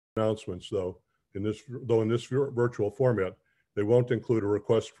announcements, though in this virtual format, they won't include a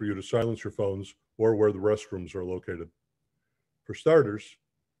request for you to silence your phones or where the restrooms are located. For starters,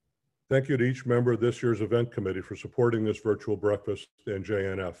 thank you to each member of this year's event committee for supporting this virtual breakfast and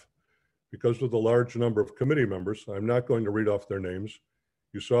JNF. Because of the large number of committee members, I'm not going to read off their names.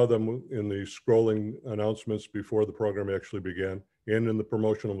 You saw them in the scrolling announcements before the program actually began and in the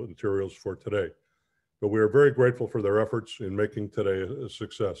promotional materials for today. But we are very grateful for their efforts in making today a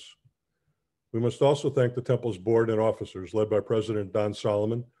success. We must also thank the Temple's board and officers led by President Don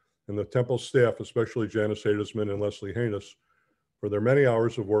Solomon and the Temple staff, especially Janice Hadesman and Leslie Haynes, for their many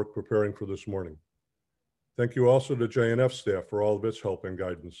hours of work preparing for this morning. Thank you also to JNF staff for all of its help and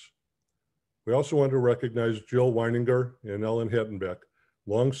guidance. We also want to recognize Jill Weininger and Ellen Hattenbeck,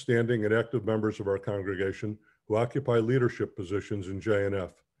 long-standing and active members of our congregation who occupy leadership positions in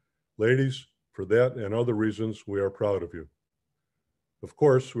JNF. Ladies, for that and other reasons, we are proud of you. Of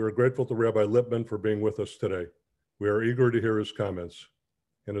course, we are grateful to Rabbi Lippman for being with us today. We are eager to hear his comments.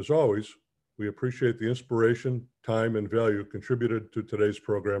 And as always, we appreciate the inspiration, time, and value contributed to today's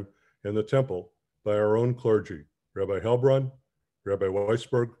program and the Temple by our own clergy, Rabbi Helbrun, Rabbi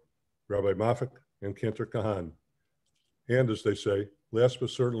Weisberg, Rabbi Mafik, and Cantor Kahan. And as they say, last but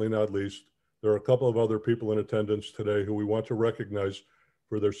certainly not least, there are a couple of other people in attendance today who we want to recognize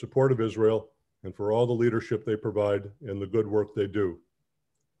for their support of Israel and for all the leadership they provide and the good work they do.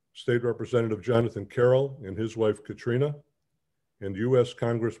 State Representative Jonathan Carroll and his wife Katrina, and U.S.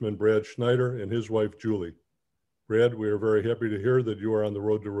 Congressman Brad Schneider and his wife Julie. Brad, we are very happy to hear that you are on the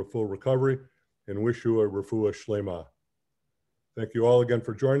road to full recovery and wish you a refuah shlema. Thank you all again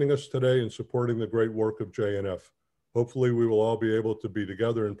for joining us today and supporting the great work of JNF. Hopefully we will all be able to be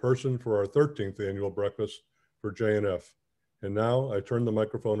together in person for our 13th annual breakfast for JNF. And now I turn the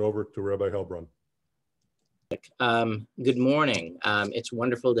microphone over to Rabbi Helbrun. Good morning. It's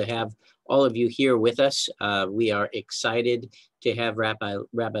wonderful to have all of you here with us. We are excited to have Rabbi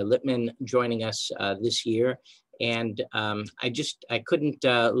Lippman joining us this year. And I couldn't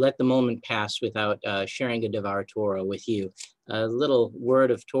let the moment pass without sharing a Devar Torah with you. A little word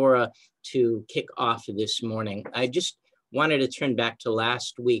of Torah to kick off this morning. I just wanted to turn back to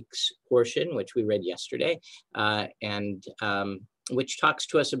last week's portion, which we read yesterday, which talks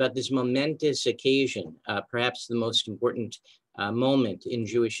to us about this momentous occasion, perhaps the most important moment in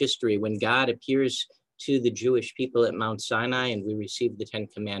Jewish history, when God appears to the Jewish people at Mount Sinai and we receive the 10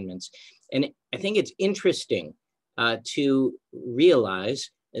 Commandments. And I think it's interesting to realize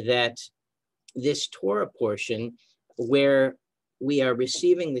that this Torah portion where we are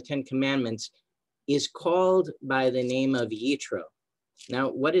receiving the 10 Commandments is called by the name of Yitro. Now,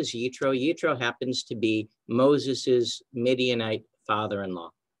 what is Yitro? Yitro happens to be Moses's Midianite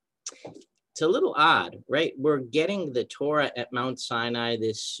father-in-law. It's a little odd, right? We're getting the Torah at Mount Sinai,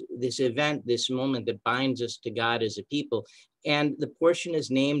 this event, this moment that binds us to God as a people. And the portion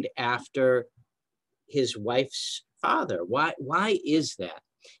is named after his wife's father. Why is that?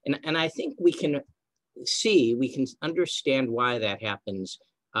 And I think we can understand why that happens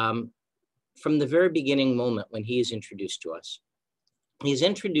from the very beginning moment when he is introduced to us. He's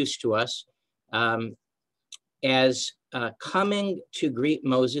introduced to us as coming to greet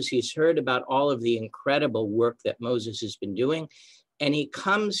Moses. He's heard about all of the incredible work that Moses has been doing. And he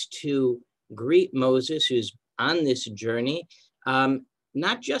comes to greet Moses, who's on this journey,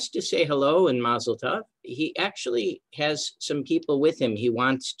 not just to say hello and mazel tov. He actually has some people with him he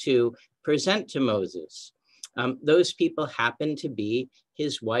wants to present to Moses. Those people happen to be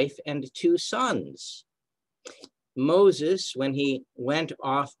his wife and 2 sons. Moses, when he went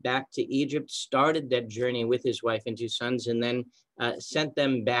off back to Egypt, started that journey with his wife and 2 sons and then sent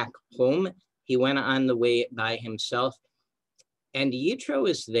them back home. He went on the way by himself. And Yitro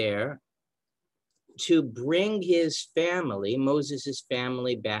is there to bring his family, Moses's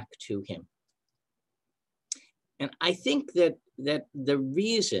family, back to him. And I think that the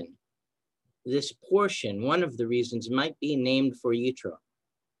reason this portion, one of the reasons, might be named for Yitro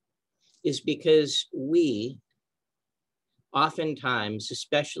is because we oftentimes,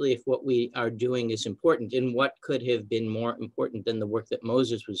 especially if what we are doing is important, and what could have been more important than the work that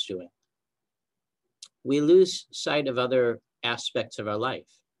Moses was doing, we lose sight of other aspects of our life.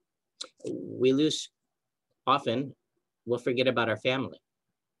 We'll forget about our family.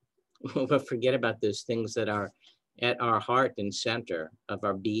 We'll forget about those things that are at our heart and center of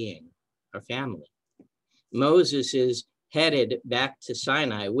our being, our family. Moses is headed back to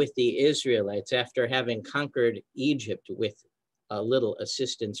Sinai with the Israelites after having conquered Egypt with a little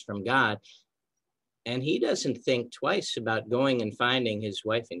assistance from God. And he doesn't think twice about going and finding his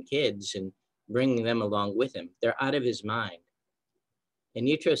wife and kids and bringing them along with him. They're out of his mind. And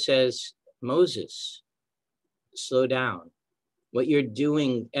Yitro says, Moses, slow down. What you're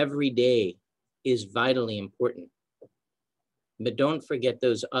doing every day is vitally important. But don't forget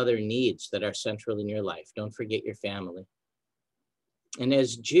those other needs that are central in your life. Don't forget your family. And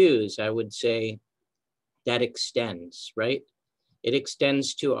as Jews, I would say that extends, right? It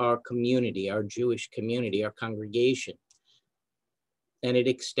extends to our community, our Jewish community, our congregation. And it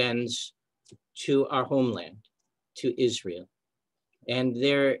extends to our homeland, to Israel. And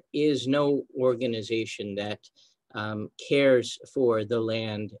there is no organization that cares for the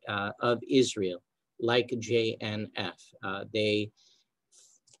land of Israel like JNF. They,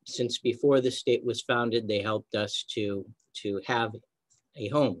 since before the state was founded, they helped us to have a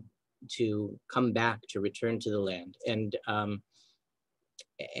home, to come back, to return to the land. And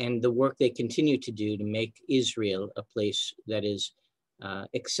the work they continue to do to make Israel a place that is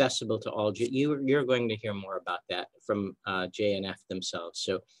accessible to all. You're going to hear more about that from JNF themselves,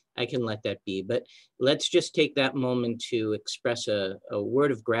 so I can let that be. But let's just take that moment to express a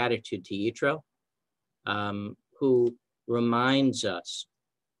word of gratitude to Yitro, who reminds us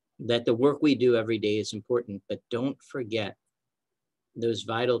that the work we do every day is important, but don't forget those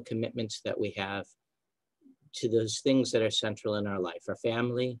vital commitments that we have to those things that are central in our life, our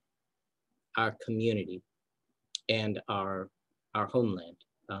family, our community, and our homeland,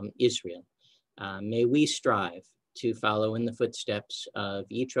 Israel. May we strive to follow in the footsteps of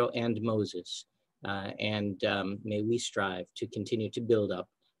Yitro and Moses, and may we strive to continue to build up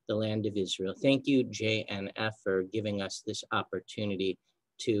the land of Israel. Thank you, JNF, for giving us this opportunity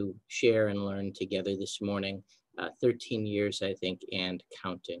to share and learn together this morning. 13 years, I think, and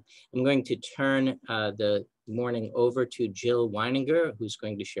counting. I'm going to turn the morning over to Jill Weininger, who's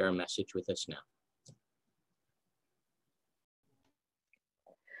going to share a message with us now.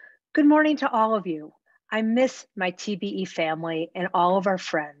 Good morning to all of you. I miss my TBE family and all of our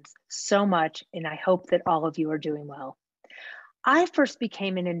friends so much, and I hope that all of you are doing well. I first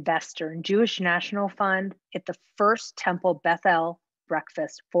became an investor in Jewish National Fund at the first Temple Beth-El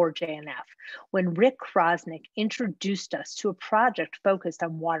breakfast for JNF when Rick Krosnick introduced us to a project focused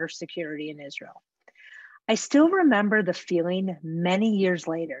on water security in Israel. I still remember the feeling many years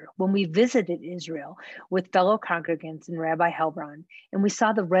later when we visited Israel with fellow congregants and Rabbi Helbron, and we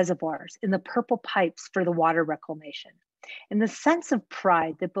saw the reservoirs and the purple pipes for the water reclamation, and the sense of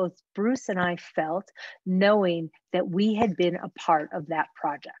pride that both Bruce and I felt knowing that we had been a part of that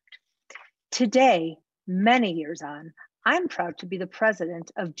project. Today, many years on, I'm proud to be the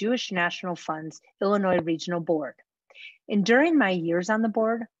president of Jewish National Fund's Illinois Regional Board. And during my years on the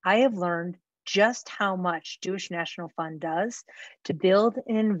board, I have learned just how much Jewish National Fund does to build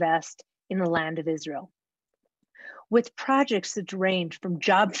and invest in the land of Israel. With projects that range from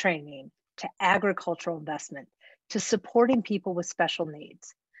job training to agricultural investment to supporting people with special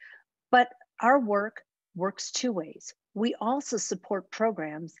needs. But our work works two ways. We also support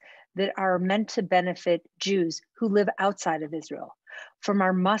programs that are meant to benefit Jews who live outside of Israel. From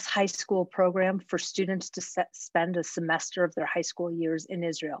our Mus High School program for students to spend a semester of their high school years in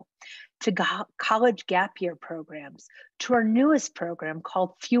Israel, to college gap year programs, to our newest program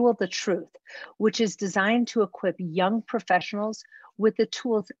called Fuel the Truth, which is designed to equip young professionals with the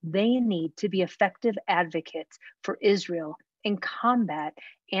tools they need to be effective advocates for Israel and combat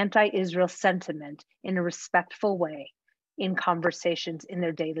anti-Israel sentiment in a respectful way in conversations in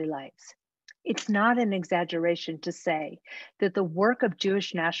their daily lives. It's not an exaggeration to say that the work of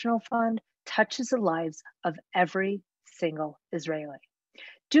Jewish National Fund touches the lives of every single Israeli.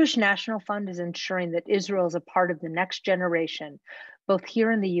 Jewish National Fund is ensuring that Israel is a part of the next generation, both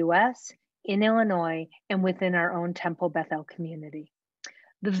here in the US, in Illinois, and within our own Temple Beth-El community.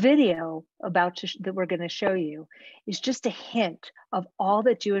 The video that we're going to show you is just a hint of all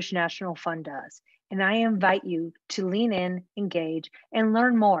that Jewish National Fund does. And I invite you to lean in, engage, and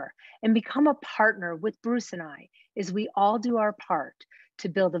learn more, and become a partner with Bruce and I as we all do our part to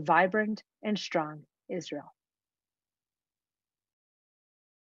build a vibrant and strong Israel.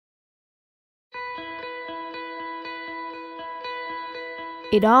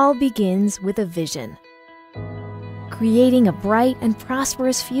 It all begins with a vision. Creating a bright and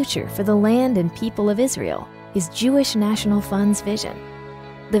prosperous future for the land and people of Israel is Jewish National Fund's vision.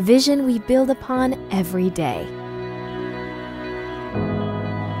 The vision we build upon every day.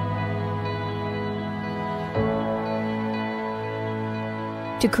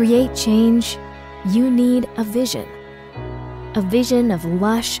 To create change, you need a vision. A vision of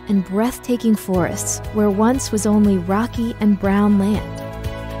lush and breathtaking forests where once was only rocky and brown land.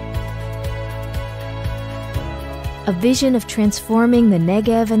 A vision of transforming the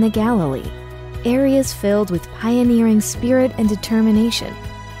Negev and the Galilee, areas filled with pioneering spirit and determination,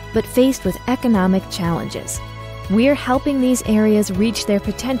 but faced with economic challenges. We're helping these areas reach their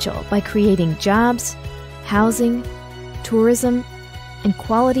potential by creating jobs, housing, tourism, and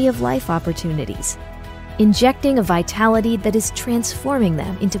quality of life opportunities, injecting a vitality that is transforming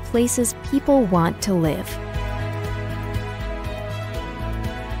them into places people want to live.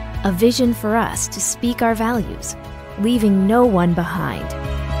 A vision for us to speak our values, leaving no one behind.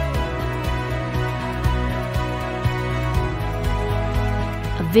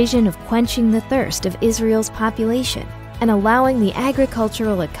 A vision of quenching the thirst of Israel's population and allowing the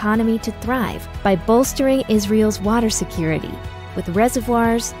agricultural economy to thrive by bolstering Israel's water security with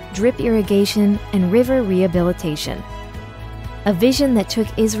reservoirs, drip irrigation, and river rehabilitation. A vision that took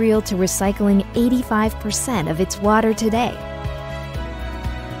Israel to recycling 85% of its water today.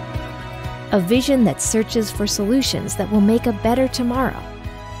 A vision that searches for solutions that will make a better tomorrow.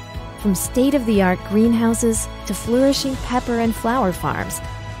 From state-of-the-art greenhouses to flourishing pepper and flower farms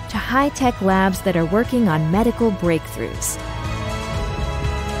to high-tech labs that are working on medical breakthroughs.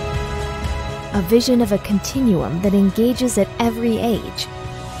 A vision of a continuum that engages at every age,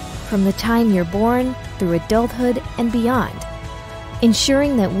 from the time you're born through adulthood and beyond,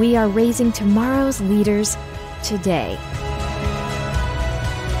 ensuring that we are raising tomorrow's leaders today.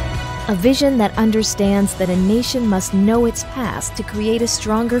 A vision that understands that a nation must know its past to create a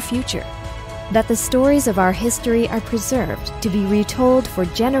stronger future, that the stories of our history are preserved to be retold for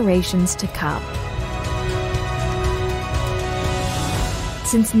generations to come.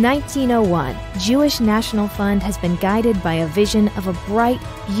 Since 1901, Jewish National Fund has been guided by a vision of a bright,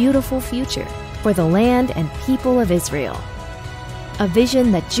 beautiful future for the land and people of Israel. A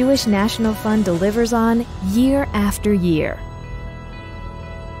vision that Jewish National Fund delivers on year after year.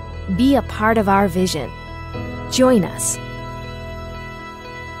 Be a part of our vision. Join us.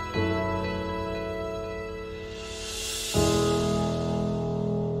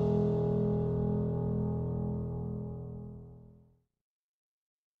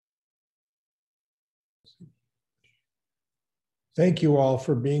 Thank you all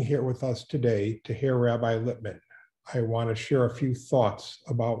for being here with us today to hear Rabbi Lippman. I want to share a few thoughts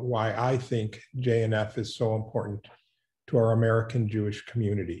about why I think JNF is so important to our American Jewish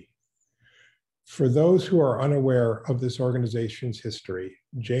community. For those who are unaware of this organization's history,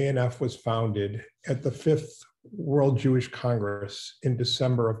 JNF was founded at the 5th World Jewish Congress in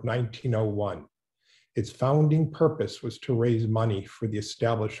December of 1901. Its founding purpose was to raise money for the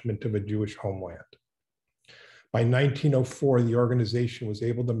establishment of a Jewish homeland. By 1904, the organization was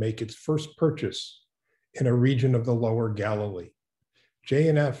able to make its first purchase in a region of the Lower Galilee.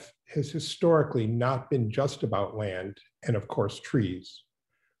 JNF has historically not been just about land and, of course, trees,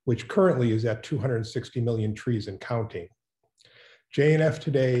 which currently is at 260 million trees and counting. JNF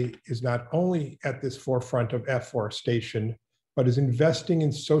today is not only at this forefront of afforestation, but is investing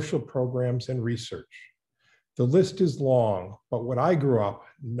in social programs and research. The list is long, but what I grew up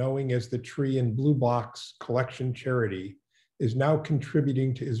knowing as the Tree and Blue Blocks Collection Charity is now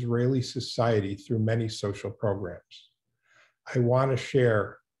contributing to Israeli society through many social programs. I want to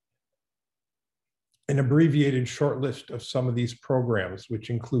share an abbreviated short list of some of these programs, which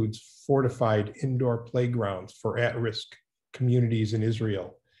includes fortified indoor playgrounds for at-risk communities in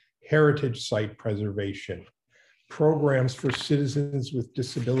Israel, heritage site preservation, programs for citizens with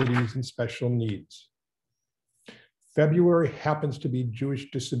disabilities and special needs. February happens to be Jewish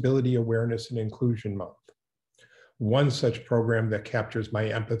Disability Awareness and Inclusion Month. One such program that captures my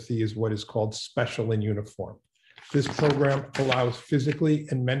empathy is what is called Special in Uniform. This program allows physically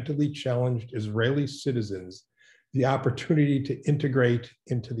and mentally challenged Israeli citizens the opportunity to integrate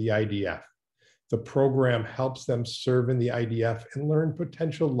into the IDF. The program helps them serve in the IDF and learn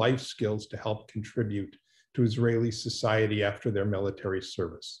potential life skills to help contribute to Israeli society after their military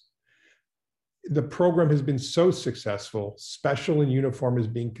service. The program has been so successful, Special in Uniform is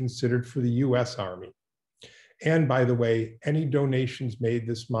being considered for the US Army. And by the way, any donations made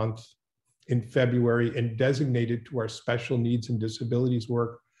this month in February and designated to our special needs and disabilities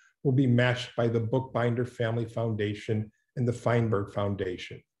work will be matched by the Bookbinder Family Foundation and the Feinberg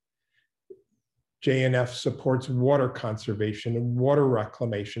Foundation. JNF supports water conservation and water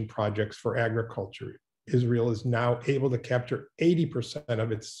reclamation projects for agriculture. Israel is now able to capture 80%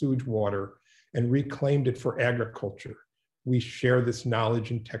 of its sewage water and reclaimed it for agriculture. We share this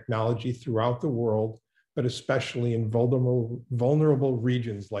knowledge and technology throughout the world, but especially in vulnerable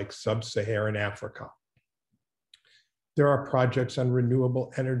regions like sub-Saharan Africa. There are projects on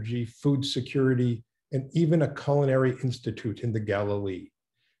renewable energy, food security, and even a culinary institute in the Galilee.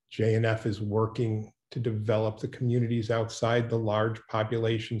 JNF is working to develop the communities outside the large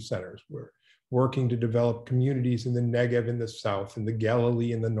population centers working to develop communities in the Negev in the south and the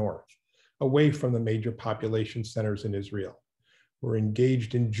Galilee in the north, away from the major population centers in Israel. We're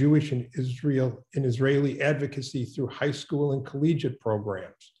engaged in Jewish and Israeli advocacy through high school and collegiate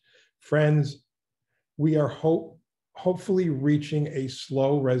programs. Friends, we are hopefully reaching a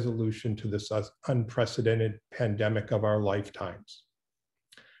slow resolution to this unprecedented pandemic of our lifetimes.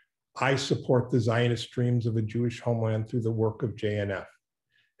 I support the Zionist dreams of a Jewish homeland through the work of JNF.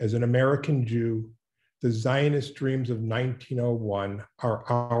 As an American Jew, the Zionist dreams of 1901 are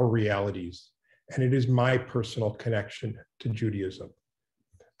our realities, and it is my personal connection to Judaism.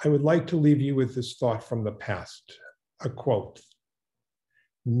 I would like to leave you with this thought from the past, a quote.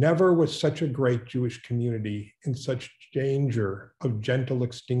 Never was such a great Jewish community in such danger of gentle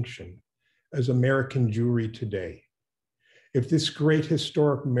extinction as American Jewry today. If this great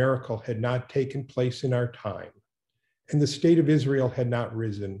historic miracle had not taken place in our time, and the state of Israel had not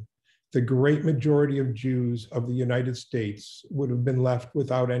risen, the great majority of Jews of the United States would have been left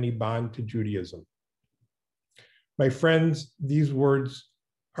without any bond to Judaism. My friends, these words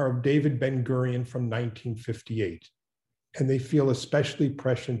are of David Ben-Gurion from 1958, and they feel especially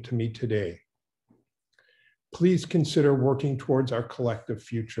prescient to me today. Please consider working towards our collective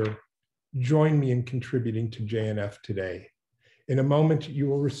future. Join me in contributing to JNF today. In a moment, you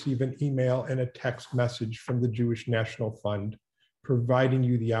will receive an email and a text message from the Jewish National Fund, providing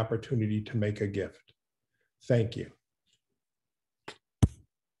you the opportunity to make a gift. Thank you.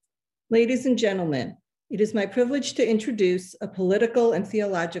 Ladies and gentlemen, it is my privilege to introduce a political and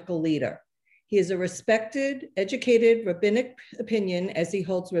theological leader. He is a respected, educated rabbinic opinion as he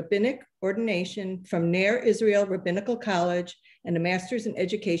holds rabbinic ordination from Ner Israel Rabbinical College and a master's in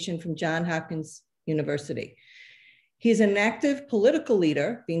education from Johns Hopkins University. He is an active political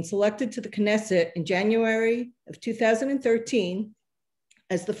leader, being selected to the Knesset in January of 2013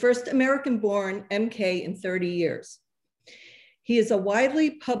 as the first American-born MK in 30 years. He is a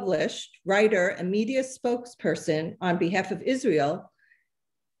widely published writer and media spokesperson on behalf of Israel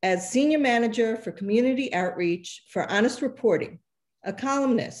as senior manager for community outreach for Honest Reporting, a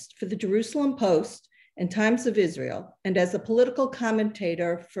columnist for the Jerusalem Post and Times of Israel, and as a political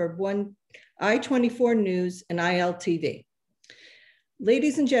commentator for I-24 News and ILTV.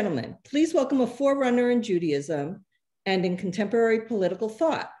 Ladies and gentlemen, please welcome a forerunner in Judaism and in contemporary political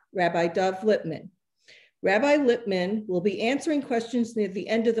thought, Rabbi Dov Lipman. Rabbi Lipman will be answering questions near the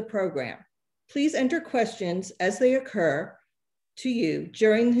end of the program. Please enter questions as they occur to you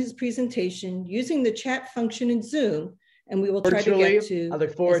during his presentation using the chat function in Zoom, and we will try to get to. I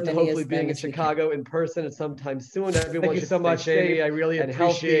look forward to hopefully being in Chicago in person at some time soon. Everyone, thank you so much, Amy. I really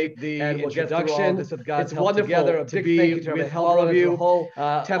appreciate the introduction. It's wonderful to be with all of you,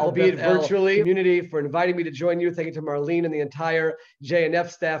 albeit virtually. Community for inviting me to join you. Thank you to Marlene and the entire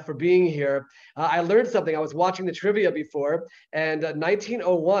JNF staff for being here. I learned something. I was watching the trivia before, and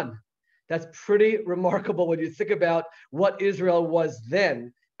 1901. That's pretty remarkable when you think about what Israel was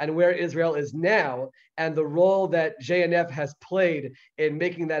then and where Israel is now, and the role that JNF has played in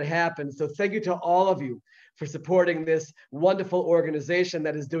making that happen. So thank you to all of you for supporting this wonderful organization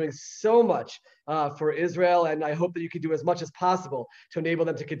that is doing so much for Israel, and I hope that you can do as much as possible to enable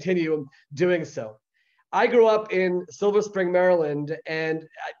them to continue doing so. I grew up in Silver Spring, Maryland, and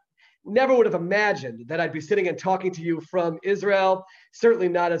I never would have imagined that I'd be sitting and talking to you from Israel, certainly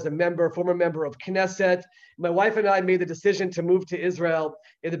not as a former member of Knesset. My wife and I made the decision to move to Israel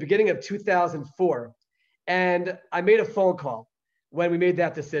in the beginning of 2004. And I made a phone call when we made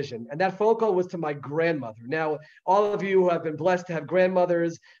that decision. And that phone call was to my grandmother. Now, all of you who have been blessed to have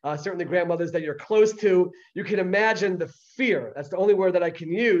grandmothers, certainly grandmothers that you're close to, you can imagine the fear, that's the only word that I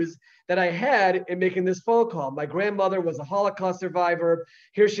can use, that I had in making this phone call. My grandmother was a Holocaust survivor.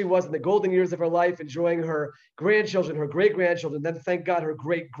 Here she was in the golden years of her life, enjoying her grandchildren, her great-grandchildren, then thank God her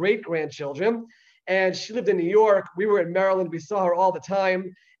great-great-grandchildren. And she lived in New York. We were in Maryland. We saw her all the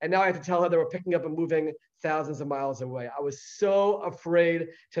time. And now I have to tell her that we're picking up and moving thousands of miles away. I was so afraid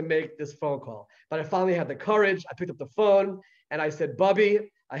to make this phone call, but I finally had the courage. I picked up the phone and I said,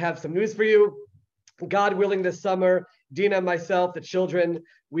 Bubby, I have some news for you. God willing, this summer, Dina, myself, the children,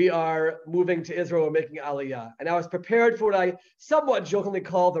 we are moving to Israel. We're making Aliyah. And I was prepared for what I somewhat jokingly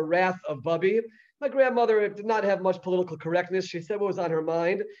call the wrath of Bubby. My grandmother did not have much political correctness. She said what was on her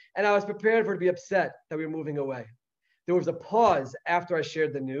mind. And I was prepared for her to be upset that we were moving away. There was a pause after I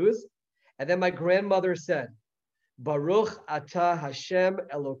shared the news. And then my grandmother said, Baruch atah Hashem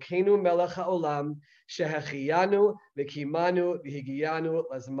Elokeinu melech haolam shehechiyanu v'kimanu v'higiyanu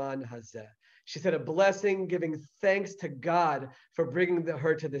lazman hazeh. She said a blessing, giving thanks to God for bringing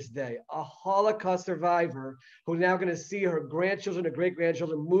her to this day. A Holocaust survivor who's now going to see her grandchildren or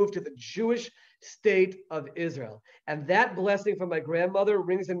great-grandchildren move to the Jewish state of Israel. And that blessing from my grandmother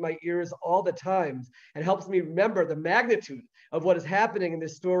rings in my ears all the time and helps me remember the magnitude of what is happening in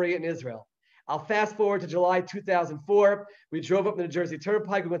this story in Israel. I'll fast forward to July 2004. We drove up the New Jersey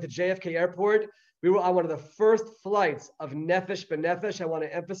Turnpike. We went to JFK Airport. We were on one of the first flights of Nefesh B'Nefesh. I want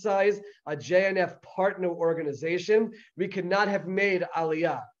to emphasize a JNF partner organization. We could not have made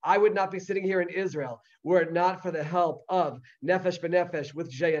Aliyah. I would not be sitting here in Israel were it not for the help of Nefesh B'Nefesh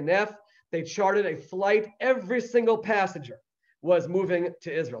with JNF. They chartered a flight. Every single passenger was moving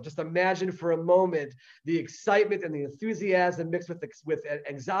to Israel. Just imagine for a moment the excitement and the enthusiasm mixed with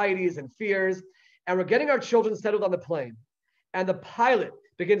anxieties and fears. And we're getting our children settled on the plane. And the pilot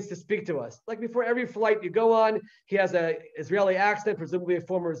begins to speak to us. Like before every flight you go on, he has an Israeli accent, presumably a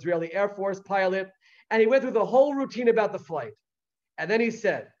former Israeli Air Force pilot. And he went through the whole routine about the flight. And then he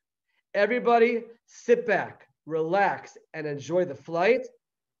said, everybody sit back, relax, and enjoy the flight.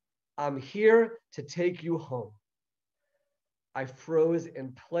 I'm here to take you home. I froze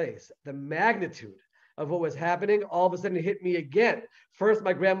in place. The magnitude of what was happening all of a sudden hit me again. First,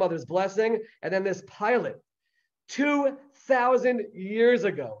 my grandmother's blessing, and then this pilot. 2,000 years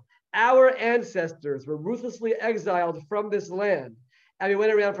ago, our ancestors were ruthlessly exiled from this land. And we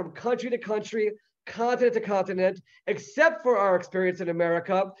went around from country to country, continent to continent, except for our experience in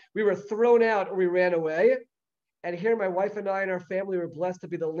America. We were thrown out or we ran away. And here my wife and I and our family were blessed to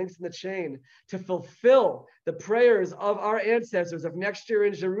be the links in the chain to fulfill the prayers of our ancestors of next year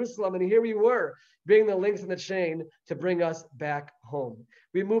in Jerusalem. And here we were being the links in the chain to bring us back home.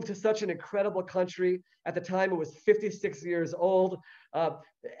 We moved to such an incredible country. At the time, it was 56 years old.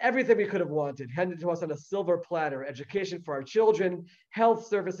 Everything we could have wanted handed to us on a silver platter: education for our children, health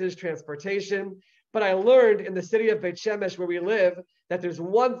services, transportation. But I learned in the city of Beit Shemesh, where we live, that there's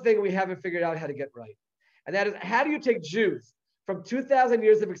one thing we haven't figured out how to get right. And that is, how do you take Jews from 2,000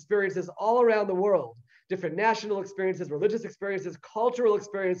 years of experiences all around the world, different national experiences, religious experiences, cultural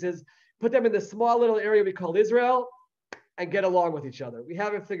experiences, put them in this small little area we call Israel, and get along with each other? We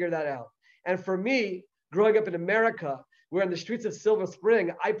haven't figured that out. And for me, growing up in America, where in the streets of Silver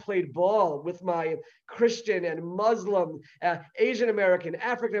Spring, I played ball with my Christian and Muslim, Asian American,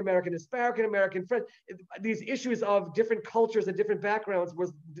 African American, Hispanic American friends. These issues of different cultures and different backgrounds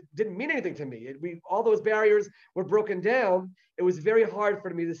didn't mean anything to me. All those barriers were broken down. It was very hard for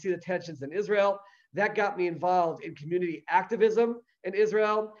me to see the tensions in Israel. That got me involved in community activism in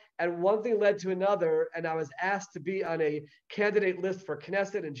Israel. And one thing led to another, and I was asked to be on a candidate list for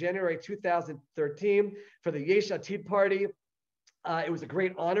Knesset in January 2013 for the Yesh Atid party. It was a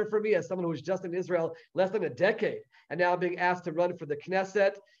great honor for me as someone who was just in Israel less than a decade, and now being asked to run for the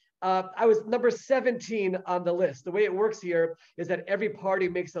Knesset. I was number 17 on the list. The way it works here is that every party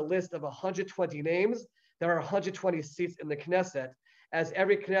makes a list of 120 names. There are 120 seats in the Knesset. As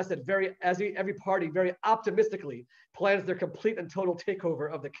every Knesset, every party very optimistically plans their complete and total takeover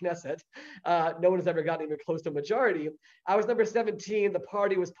of the Knesset. No one has ever gotten even close to a majority. I was number 17. The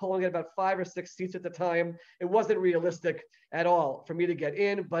party was polling at about 5 or 6 seats at the time. It wasn't realistic at all for me to get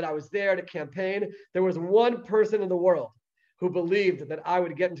in, but I was there to campaign. There was one person in the world who believed that I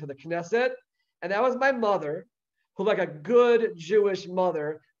would get into the Knesset, and that was my mother, who, like a good Jewish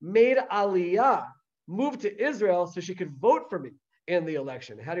mother, made Aliyah, moved to Israel so she could vote for me in the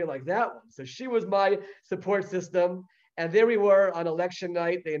election. How do you like that one? So she was my support system. And there we were on election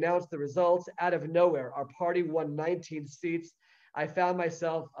night. They announced the results out of nowhere. Our party won 19 seats. I found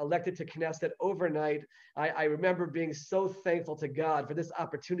myself elected to Knesset overnight. I remember being so thankful to God for this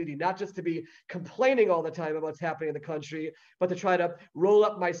opportunity, not just to be complaining all the time about what's happening in the country, but to try to roll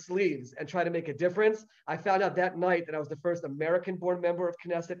up my sleeves and try to make a difference. I found out that night that I was the first American-born member of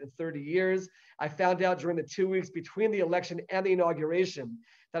Knesset in 30 years. I found out during the 2 weeks between the election and the inauguration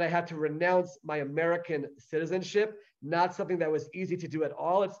that I had to renounce my American citizenship, not something that was easy to do at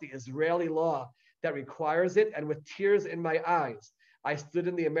all. It's the Israeli law that requires it. And with tears in my eyes, I stood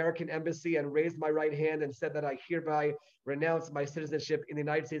in the American embassy and raised my right hand and said that I hereby renounce my citizenship in the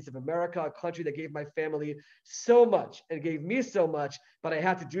United States of America, a country that gave my family so much and gave me so much, but I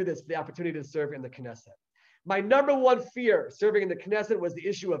had to do this for the opportunity to serve in the Knesset. My number one fear serving in the Knesset was the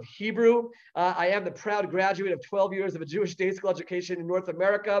issue of Hebrew. I am the proud graduate of 12 years of a Jewish day school education in North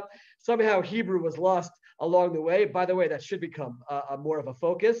America. Somehow Hebrew was lost along the way. By the way, that should become more of a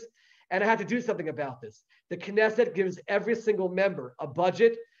focus. And I had to do something about this. The Knesset gives every single member a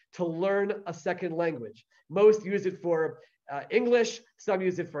budget to learn a second language. Most use it for English, some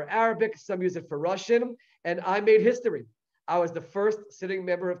use it for Arabic, some use it for Russian. And I made history. I was the first sitting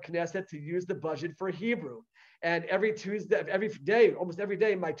member of Knesset to use the budget for Hebrew. And every Tuesday, every day, almost every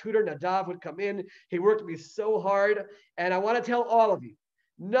day, my tutor Nadav would come in. He worked me so hard. And I want to tell all of you,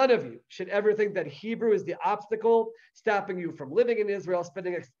 None of you should ever think that Hebrew is the obstacle stopping you from living in Israel,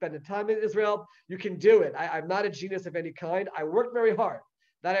 spending time in Israel. You can do it. I'm not a genius of any kind. I worked very hard.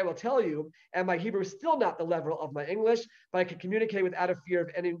 That I will tell you, and my Hebrew is still not the level of my English, but I can communicate without a fear of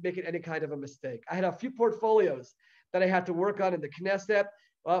making any kind of a mistake. I had a few portfolios that I had to work on in the Knesset.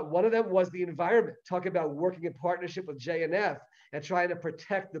 One of them was the environment, talk about working in partnership with JNF and trying to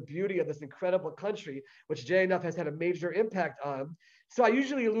protect the beauty of this incredible country, which JNF has had a major impact on. So I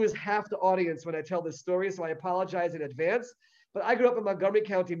usually lose half the audience when I tell this story, so I apologize in advance. But I grew up in Montgomery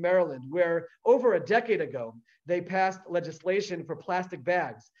County, Maryland, where over a decade ago, they passed legislation for plastic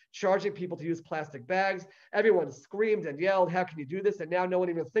bags, charging people to use plastic bags. Everyone screamed and yelled, how can you do this? And now no one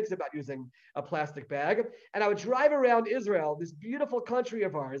even thinks about using a plastic bag. And I would drive around Israel, this beautiful country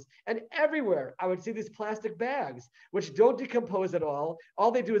of ours, and everywhere I would see these plastic bags, which don't decompose at all.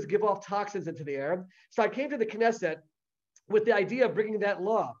 All they do is give off toxins into the air. So I came to the Knesset with the idea of bringing that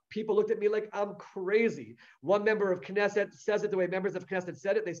law. People looked at me like I'm crazy. One member of Knesset says it the way members of Knesset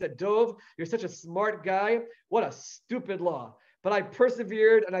said it. They said, Dov, you're such a smart guy. What a stupid law. But I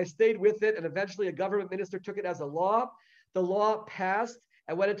persevered and I stayed with it. And eventually a government minister took it as a law. The law passed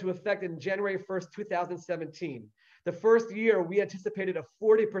and went into effect in January 1st, 2017. The first year, we anticipated a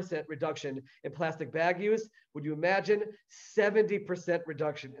 40% reduction in plastic bag use. Would you imagine 70%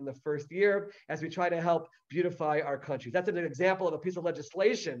 reduction in the first year as we try to help beautify our country? That's an example of a piece of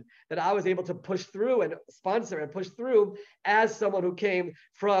legislation that I was able to push through and sponsor and push through as someone who came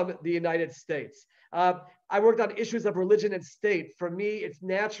from the United States. I worked on issues of religion and state. For me, it's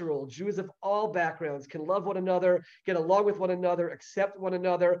natural. Jews of all backgrounds can love one another, get along with one another, accept one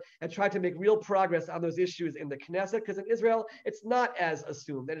another, and try to make real progress on those issues in the Knesset, because in Israel, it's not as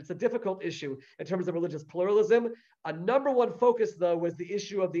assumed, and it's a difficult issue in terms of religious pluralism. A number one focus, though, was the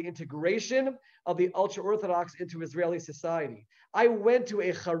issue of the integration of the ultra-Orthodox into Israeli society. I went to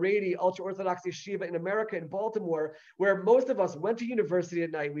a Haredi ultra-Orthodox yeshiva in America, in Baltimore, where most of us went to university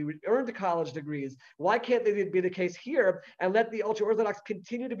at night. We earned college degrees. Why can't they be the case here and let the ultra-Orthodox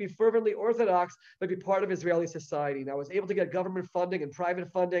continue to be fervently Orthodox, but be part of Israeli society? And I was able to get government funding and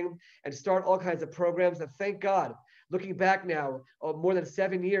private funding and start all kinds of programs. And thank God, looking back now, more than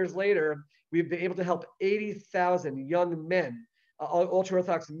 7 years later, we've been able to help 80,000 young men,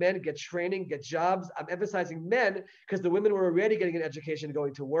 ultra-Orthodox men, get training, get jobs. I'm emphasizing men because the women were already getting an education,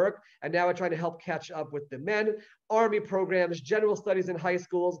 going to work, and now we're trying to help catch up with the men. Army programs, general studies in high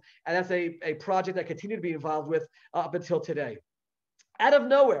schools, and that's a project I continue to be involved with up until today. Out of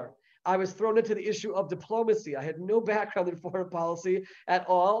nowhere, I was thrown into the issue of diplomacy. I had no background in foreign policy at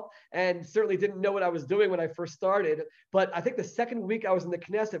all, and certainly didn't know what I was doing when I first started. But I think the second week I was in the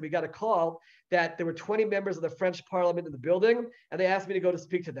Knesset, we got a call that there were 20 members of the French parliament in the building, and they asked me to go to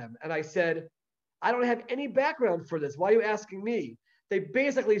speak to them. And I said, I don't have any background for this. Why are you asking me? They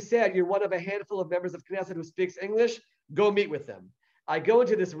basically said, you're one of a handful of members of Knesset who speaks English. Go meet with them. I go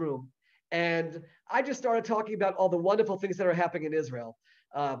into this room, and I just started talking about all the wonderful things that are happening in Israel.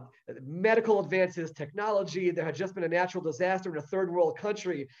 Medical advances, technology. There had just been a natural disaster in a third world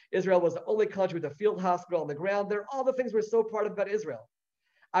country. Israel was the only country with a field hospital on the ground. There are all the things we're so proud of about Israel.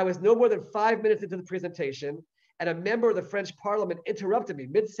 I was no more than 5 minutes into the presentation, and a member of the French parliament interrupted me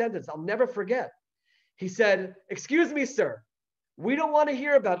mid-sentence. I'll never forget. He said, excuse me, sir, we don't want to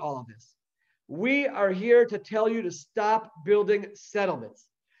hear about all of this. We are here to tell you to stop building settlements.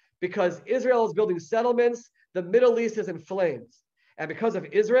 Because Israel is building settlements, the Middle East is in flames. And because of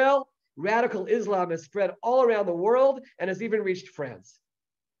Israel, radical Islam has spread all around the world and has even reached France.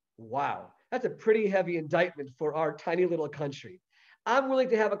 Wow, that's a pretty heavy indictment for our tiny little country. I'm willing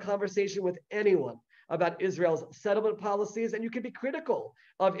to have a conversation with anyone about Israel's settlement policies, and you can be critical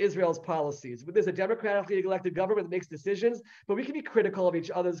of Israel's policies. There's a democratically elected government that makes decisions, but we can be critical of each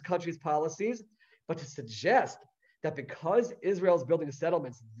other's country's policies. But to suggest that because Israel's building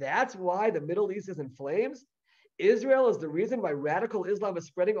settlements, that's why the Middle East is in flames, Israel is the reason why radical Islam is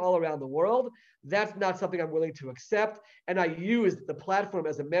spreading all around the world, that's not something I'm willing to accept. And I used the platform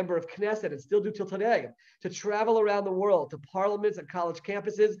as a member of Knesset, and still do till today, to travel around the world to parliaments and college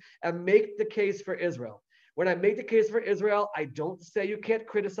campuses and make the case for Israel. When I make the case for Israel, I don't say you can't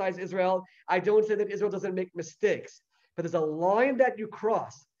criticize Israel. I don't say that Israel doesn't make mistakes. But there's a line that you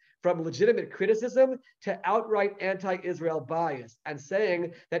cross from legitimate criticism to outright anti-Israel bias, and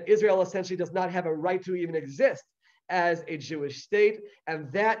saying that Israel essentially does not have a right to even exist as a Jewish state. And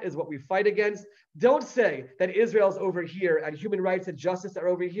that is what we fight against. Don't say that Israel's over here and human rights and justice are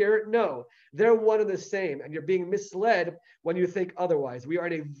over here. No, they're one and the same. And you're being misled when you think otherwise. We are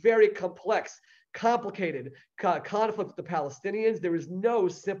in a very complex complicated conflict with the Palestinians. There is no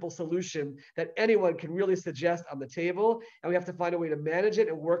simple solution that anyone can really suggest on the table, and we have to find a way to manage it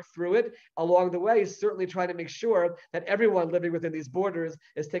and work through it along the way, certainly trying to make sure that everyone living within these borders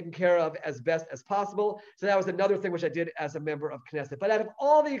is taken care of as best as possible. So that was another thing which I did as a member of Knesset. But out of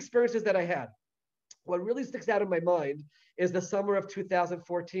all the experiences that I had, what really sticks out in my mind is the summer of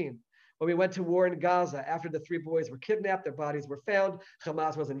 2014. When we went to war in Gaza, after the 3 boys were kidnapped, their bodies were found,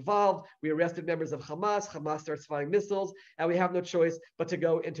 Hamas was involved, we arrested members of Hamas starts firing missiles, and we have no choice but to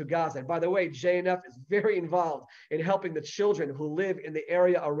go into Gaza. And by the way, JNF is very involved in helping the children who live in the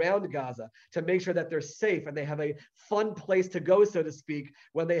area around Gaza to make sure that they're safe and they have a fun place to go, so to speak,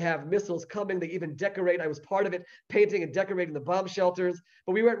 when they have missiles coming. They even decorate, I was part of it, painting and decorating the bomb shelters.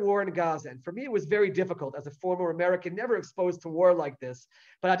 But we were at war in Gaza, and for me, it was very difficult as a former American, never exposed to war like this.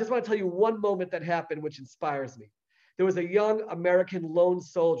 But I just want to tell you one moment that happened which inspires me. There was a young American lone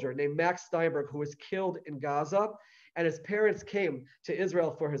soldier named Max Steinberg who was killed in Gaza, and his parents came to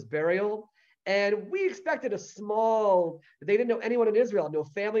Israel for his burial. And we expected a small, they didn't know anyone in Israel, no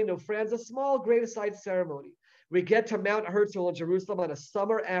family, no friends, a small graveside ceremony. We get to Mount Herzl in Jerusalem on a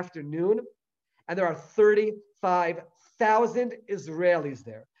summer afternoon, and there are 35,000 Israelis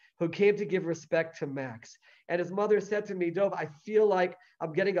there who came to give respect to Max. And his mother said to me, Dov, I feel like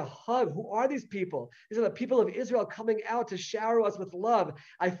I'm getting a hug. Who are these people? These are the people of Israel coming out to shower us with love.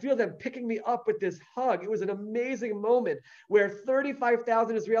 I feel them picking me up with this hug. It was an amazing moment where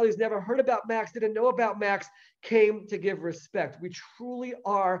 35,000 Israelis never heard about Max, didn't know about Max, came to give respect. We truly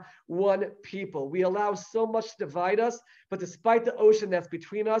are one people. We allow so much to divide us, but despite the ocean that's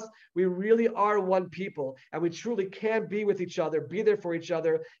between us, we really are one people, and we truly can be with each other, be there for each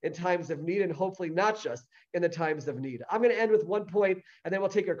other in times of need, and hopefully not just in the times of need. I'm going to end with one point, and then we'll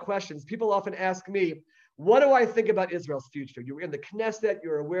take your questions. People often ask me, what do I think about Israel's future? You're in the Knesset,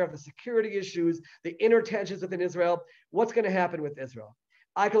 you're aware of the security issues, the inner tensions within Israel. What's going to happen with Israel?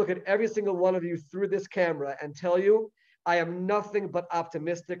 I can look at every single one of you through this camera and tell you, I am nothing but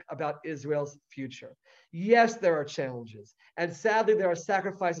optimistic about Israel's future. Yes, there are challenges, and sadly, there are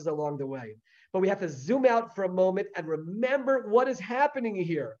sacrifices along the way. But we have to zoom out for a moment and remember what is happening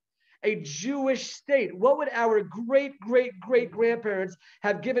here. A Jewish state. What would our great-great-great-grandparents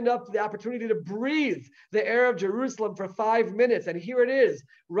have given up the opportunity to breathe the air of Jerusalem for 5 minutes? And here it is,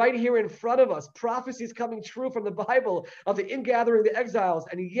 right here in front of us. Prophecies coming true from the Bible of the ingathering the exiles.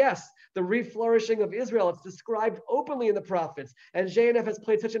 And yes, the reflourishing of Israel. It's described openly in the prophets. And JNF has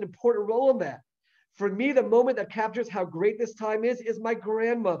played such an important role in that. For me, the moment that captures how great this time is my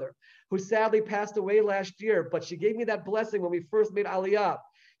grandmother, who sadly passed away last year. But she gave me that blessing when we first made Aliyah.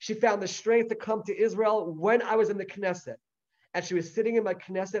 She found the strength to come to Israel when I was in the Knesset. And she was sitting in my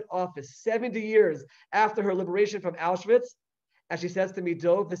Knesset office 70 years after her liberation from Auschwitz. And she says to me,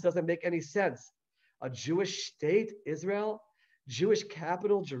 Dov, this doesn't make any sense. A Jewish state, Israel, Jewish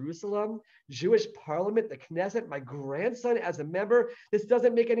capital, Jerusalem, Jewish parliament, the Knesset, my grandson as a member. This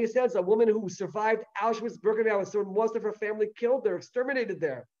doesn't make any sense. A woman who survived Auschwitz-Birkenau and saw most of her family killed there, exterminated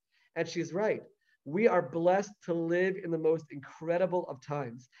there. And she's right. We are blessed to live in the most incredible of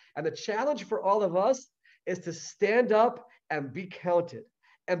times. And the challenge for all of us is to stand up and be counted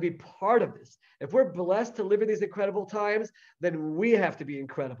and be part of this. If we're blessed to live in these incredible times, then we have to be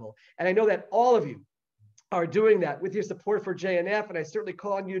incredible. And I know that all of you are doing that with your support for JNF, and I certainly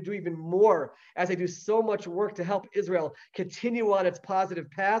call on you to do even more as they do so much work to help Israel continue on its positive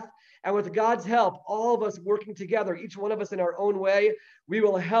path. And with God's help, all of us working together, each one of us in our own way, we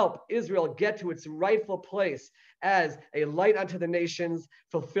will help Israel get to its rightful place as a light unto the nations,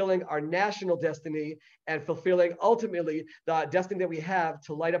 fulfilling our national destiny and fulfilling ultimately the destiny that we have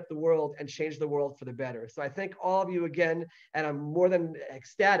to light up the world and change the world for the better. So I thank all of you again, and I'm more than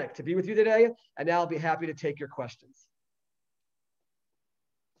ecstatic to be with you today. And now I'll be happy to take your questions.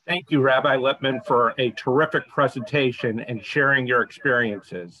 Thank you, Rabbi Lippman, for a terrific presentation and sharing your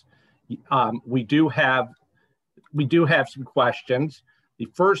experiences. We do have some questions. The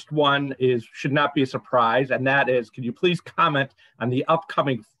first one should not be a surprise, and that is, can you please comment on the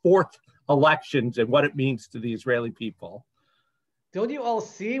upcoming 4th elections and what it means to the Israeli people? Don't you all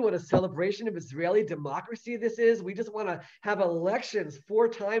see what a celebration of Israeli democracy this is? We just want to have elections 4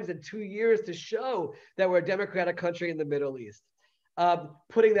 times in 2 years to show that we're a democratic country in the Middle East.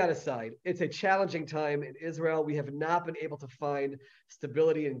 Putting that aside, it's a challenging time in Israel. We have not been able to find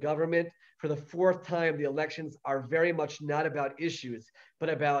stability in government. For the 4th time, the elections are very much not about issues, but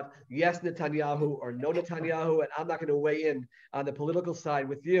about yes, Netanyahu or no Netanyahu. And I'm not going to weigh in on the political side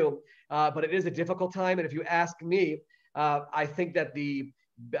with you, but it is a difficult time. And if you ask me, I think that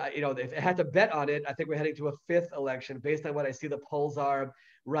if I had to bet on it, I think we're heading to a 5th election based on what I see the polls are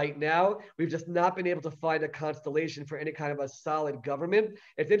right now. We've just not been able to find a constellation for any kind of a solid government.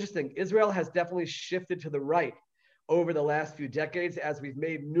 It's interesting. Israel has definitely shifted to the right over the last few decades as we've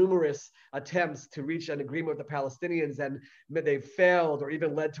made numerous attempts to reach an agreement with the Palestinians, and they've failed or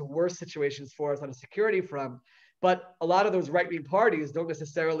even led to worse situations for us on a security front. But a lot of those right-wing parties don't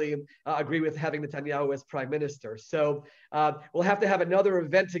necessarily agree with having Netanyahu as prime minister. So we'll have to have another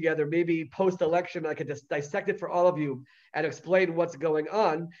event together, maybe post-election. I could just dissect it for all of you and explain what's going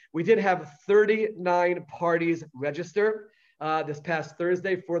on. We did have 39 parties register this past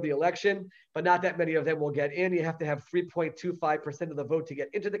Thursday for the election, but not that many of them will get in. You have to have 3.25% of the vote to get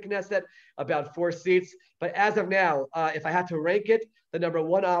into the Knesset, about 4 seats. But as of now, if I had to rank it, the number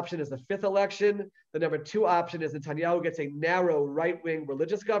 1 option is the 5th election. The number 2 option is Netanyahu gets a narrow right-wing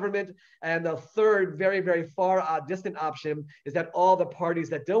religious government. And the third, very, very far distant option is that all the parties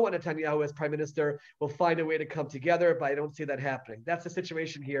that don't want Netanyahu as prime minister will find a way to come together, but I don't see that happening. That's the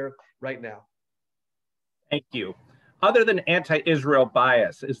situation here right now. Thank you. Other than anti-Israel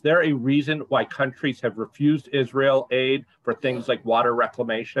bias, is there a reason why countries have refused Israel aid for things like water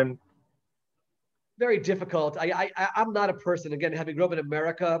reclamation? Very difficult. I'm not a person, again, having grown up in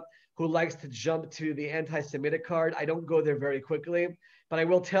America, who likes to jump to the anti-Semitic card. I don't go there very quickly, but I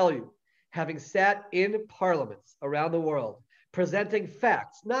will tell you, having sat in parliaments around the world, presenting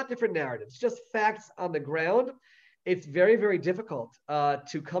facts, not different narratives, just facts on the ground, it's very, very difficult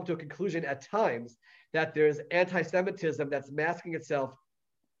to come to a conclusion at times that there's anti-Semitism that's masking itself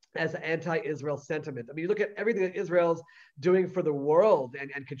as anti-Israel sentiment. I mean, you look at everything that Israel's doing for the world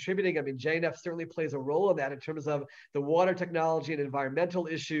and contributing. I mean, JNF certainly plays a role in that in terms of the water technology and environmental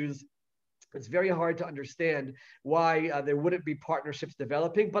issues. It's very hard to understand why there wouldn't be partnerships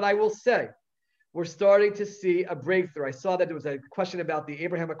developing. But I will say, we're starting to see a breakthrough. I saw that there was a question about the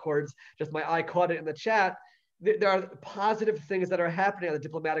Abraham Accords. Just my eye caught it in the chat. There are positive things that are happening on the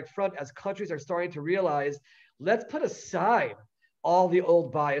diplomatic front as countries are starting to realize, let's put aside all the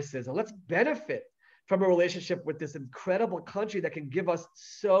old biases and let's benefit from a relationship with this incredible country that can give us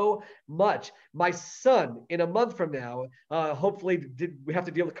so much. My son, in a month from now, hopefully we have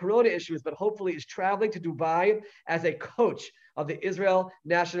to deal with Corona issues, but hopefully is traveling to Dubai as a coach of the Israel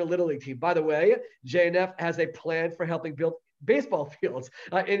National Little League team. By the way, JNF has a plan for helping build baseball fields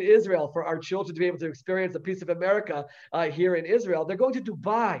in Israel for our children to be able to experience a piece of America here in Israel. They're going to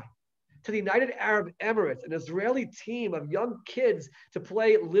Dubai, to the United Arab Emirates, an Israeli team of young kids to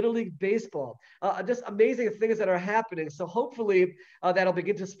play Little League baseball. Just amazing things that are happening. So hopefully that'll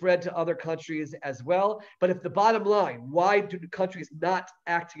begin to spread to other countries as well. But if the bottom line, why do countries not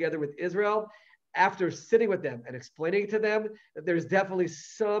act together with Israel? After sitting with them and explaining to them, there's definitely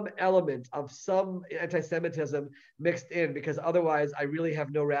some element of some anti-Semitism mixed in, because otherwise I really have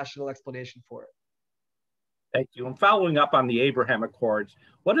no rational explanation for it. Thank you. And following up on the Abraham Accords,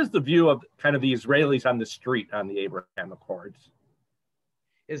 what is the view of kind of the Israelis on the street on the Abraham Accords?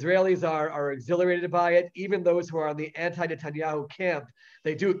 Israelis are exhilarated by it. Even those who are on the anti-Netanyahu camp,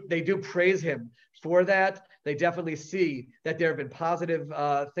 they do praise him for that. They definitely see that there have been positive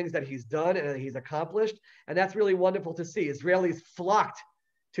things that he's done and that he's accomplished. And that's really wonderful to see. Israelis flocked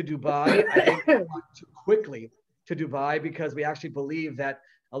to Dubai, I think flocked too quickly to Dubai, because we actually believe that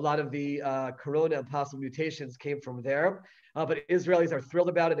a lot of the corona and possible mutations came from there. But Israelis are thrilled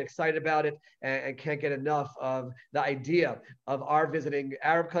about it, excited about it, and can't get enough of the idea of our visiting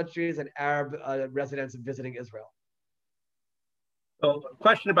Arab countries and Arab residents visiting Israel. So a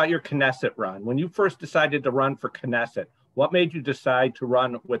question about your Knesset run. When you first decided to run for Knesset, what made you decide to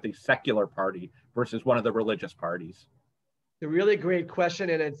run with a secular party versus one of the religious parties? A really great question,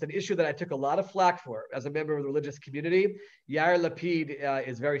 and it's an issue that I took a lot of flack for as a member of the religious community. Yair Lapid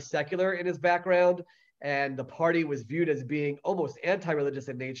is very secular in his background, and the party was viewed as being almost anti-religious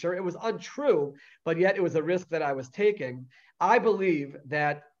in nature. It was untrue, but yet it was a risk that I was taking. I believe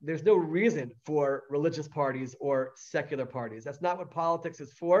that there's no reason for religious parties or secular parties. That's not what politics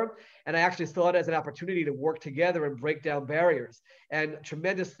is for. And I actually saw it as an opportunity to work together and break down barriers. And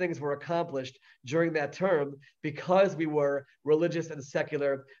tremendous things were accomplished during that term because we were religious and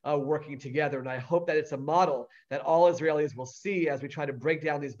secular working together. And I hope that it's a model that all Israelis will see as we try to break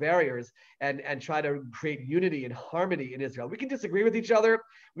down these barriers and try to create unity and harmony in Israel. We can disagree with each other.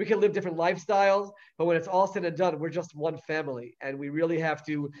 We can live different lifestyles, but when it's all said and done, we're just one family. And we really have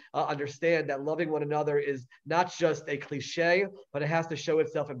to understand that loving one another is not just a cliche, but it has to show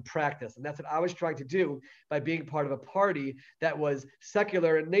itself in practice. And that's what I was trying to do by being part of a party that was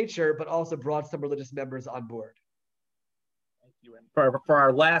secular in nature, but also brought some religious members on board. Thank you. And for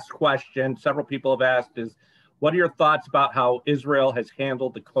our last question, several people have asked is, what are your thoughts about how Israel has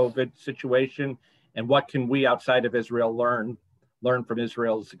handled the COVID situation, and what can we outside of Israel learn learn from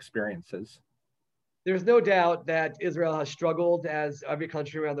Israel's experiences? There's no doubt that Israel has struggled, as every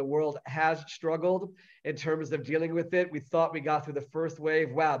country around the world has struggled in terms of dealing with it. We thought we got through the first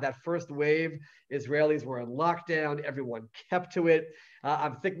wave. Wow, that first wave, Israelis were in lockdown. Everyone kept to it.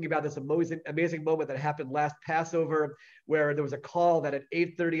 I'm thinking about this amazing moment that happened last Passover, where there was a call that at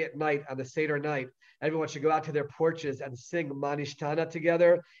 8:30 at night on the Seder night, everyone should go out to their porches and sing Manishtana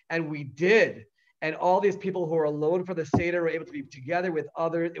together. And we did. And all these people who were alone for the Seder were able to be together with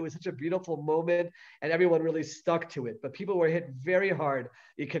others. It was such a beautiful moment, and everyone really stuck to it. But people were hit very hard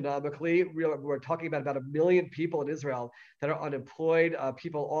economically. We're talking about 1 million people in Israel that are unemployed,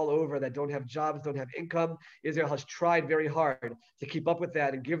 people all over that don't have jobs, don't have income. Israel has tried very hard to keep up with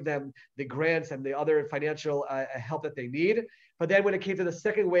that and give them the grants and the other financial help that they need. But then when it came to the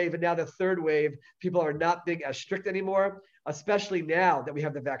second wave and now the third wave, people are not being as strict anymore, especially now that we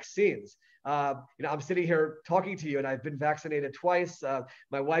have the vaccines. I'm sitting here talking to you, and I've been vaccinated twice.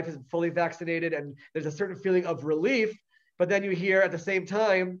 My wife is fully vaccinated, and there's a certain feeling of relief. But then you hear at the same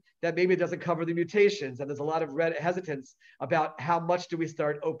time that maybe it doesn't cover the mutations, and there's a lot of hesitance about how much do we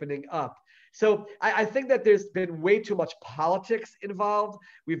start opening up. So I think that there's been way too much politics involved.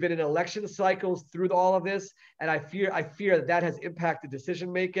 We've been in election cycles through all of this, and I fear that has impacted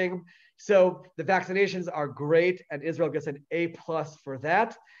decision making. So the vaccinations are great, and Israel gets an A+ for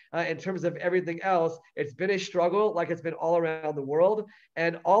that. In terms of everything else, it's been a struggle like it's been all around the world.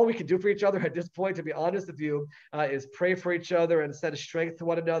 And all we can do for each other at this point, to be honest with you, is pray for each other and send strength to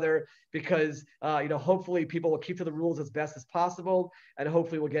one another, because hopefully people will keep to the rules as best as possible, and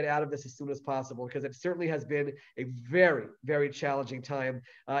hopefully we'll get out of this as soon as possible, because it certainly has been a very, very challenging time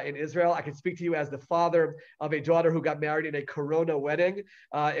in Israel. I can speak to you as the father of a daughter who got married in a Corona wedding.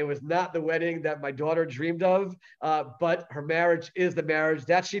 It was not the wedding that my daughter dreamed of, but her marriage is the marriage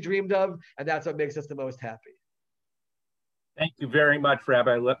that she dreamed of, and that's what makes us the most happy. Thank you very much,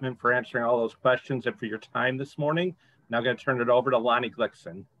 Rabbi Lippman, for answering all those questions and for your time this morning. Now I'm going to turn it over to Lonnie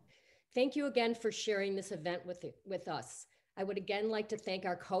Glickson. Thank you again for sharing this event with us. I would again like to thank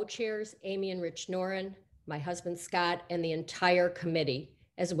our co-chairs, Amy and Rich Noren, my husband Scott, and the entire committee,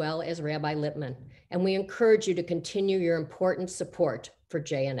 as well as Rabbi Lippman. And we encourage you to continue your important support for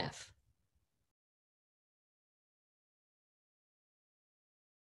JNF.